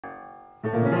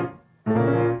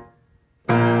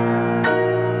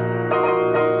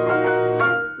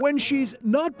When she's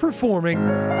not performing,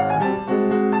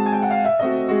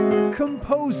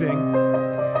 composing,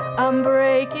 I'm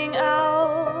breaking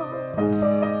out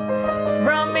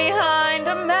from behind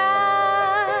a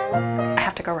mask. I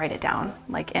have to go write it down,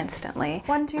 like instantly.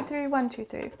 1, 2, 3, 1, 2,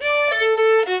 3.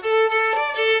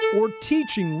 or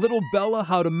teaching little Bella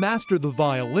how to master the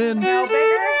violin, Now bigger,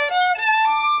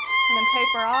 and then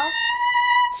taper off.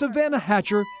 Savannah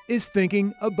Hatcher is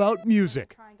thinking about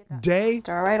music, day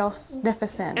All right, I'll sniff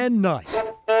us in. and night.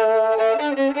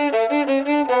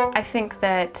 I think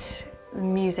that the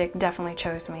music definitely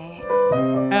chose me.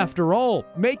 After all,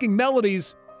 making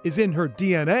melodies is in her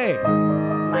DNA.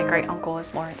 My great uncle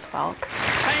is Lawrence Welk.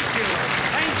 Thank you.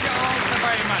 Thank you all so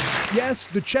very much. Yes,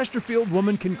 the Chesterfield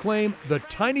woman can claim the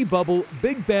Tiny Bubble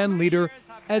big band leader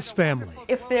as family.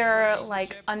 If they're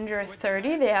like under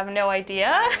 30, they have no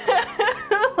idea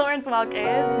who Lawrence Welk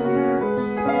is.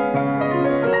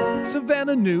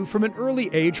 Savannah knew from an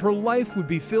early age her life would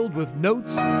be filled with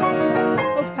notes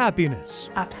of happiness.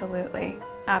 Absolutely,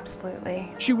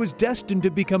 absolutely. She was destined to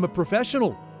become a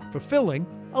professional, fulfilling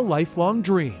a lifelong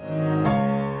dream.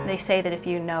 They say that if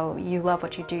you know you love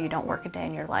what you do, you don't work a day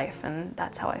in your life, and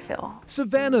that's how I feel.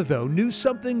 Savannah, though, knew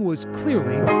something was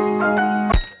clearly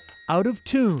out of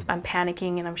tune. I'm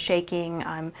panicking and I'm shaking,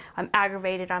 I'm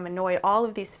aggravated, I'm annoyed, all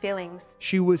of these feelings.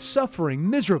 She was suffering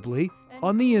miserably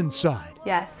on the inside.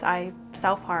 Yes, I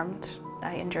self-harmed.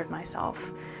 I injured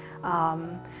myself.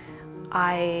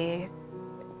 I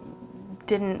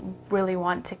didn't really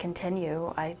want to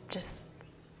continue. I just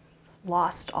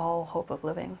lost all hope of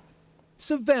living.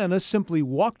 Savannah simply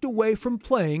walked away from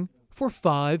playing for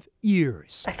 5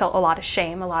 years. I felt a lot of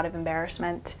shame, a lot of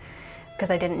embarrassment,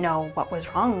 because I didn't know what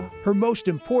was wrong. Her most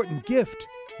important gift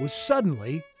was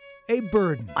suddenly a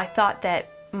burden. I thought that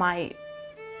my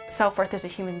self-worth as a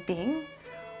human being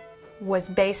was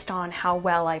based on how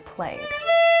well I played.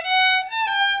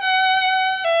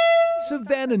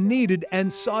 Savannah needed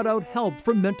and sought out help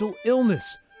for mental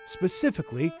illness,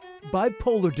 specifically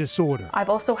bipolar disorder. I've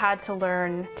also had to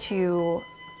learn to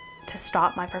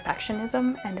stop my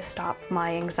perfectionism and to stop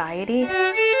my anxiety.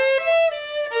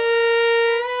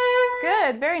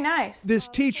 Good, very nice. This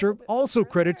teacher also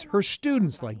credits her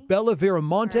students like Bella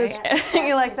Viramontes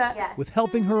You like that? Yeah. with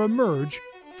helping her emerge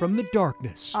from the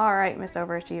darkness. All right, Miss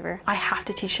Overachiever. I have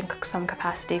to teach in some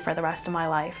capacity for the rest of my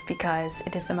life because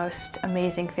it is the most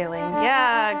amazing feeling.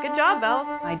 Yeah, good job, Bells.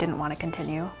 I didn't want to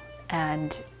continue,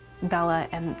 and Bella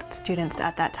and students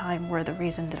at that time were the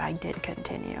reason that I did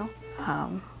continue.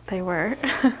 They were.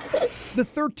 The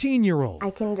 13-year-old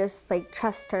I can just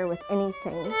trust her with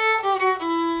anything.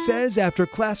 says after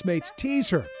classmates tease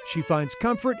her, she finds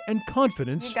comfort and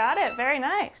confidence You got it, very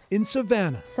nice. in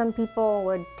Savannah. Some people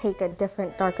would take a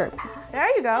different, darker path, There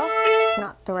you go.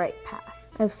 not the right path.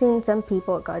 I've seen some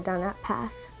people go down that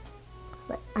path,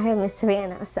 but I have Miss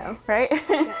Savannah, so. Right?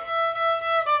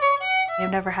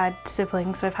 I've never had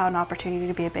siblings, but I've had an opportunity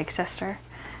to be a big sister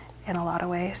in a lot of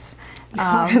ways.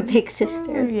 A big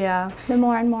sister. Yeah. The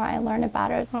more and more I learn about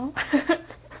her,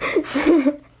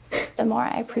 the more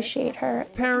I appreciate her.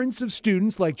 Parents of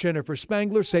students like Jennifer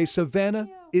Spangler say Savannah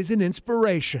is an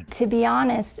inspiration. To be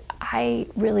honest, I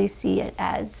really see it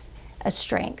as a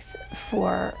strength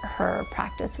for her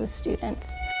practice with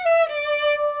students.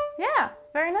 Yeah,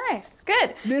 very nice.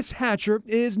 Good. Miss Hatcher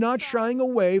is not shying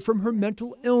away from her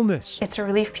mental illness. It's a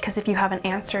relief because if you have an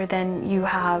answer, then you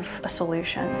have a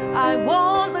solution. I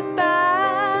won't look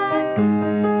back.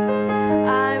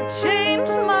 I've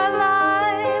changed my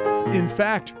life. In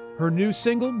fact, her new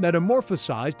single,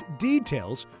 Metamorphosized,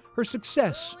 details her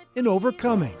success in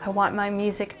overcoming. I want my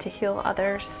music to heal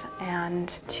others and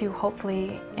to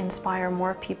hopefully inspire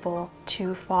more people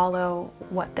to follow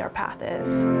what their path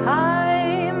is.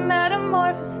 I'm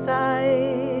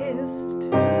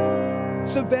metamorphosized.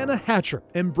 Savannah Hatcher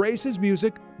embraces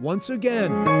music once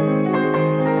again.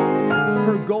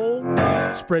 Her goal,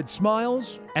 spread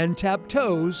smiles and tap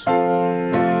toes,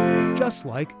 just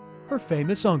like her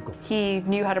famous uncle. He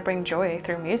knew how to bring joy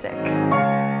through music.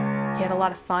 He had a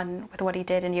lot of fun with what he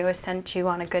did, and he always sent you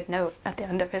on a good note at the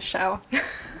end of his show.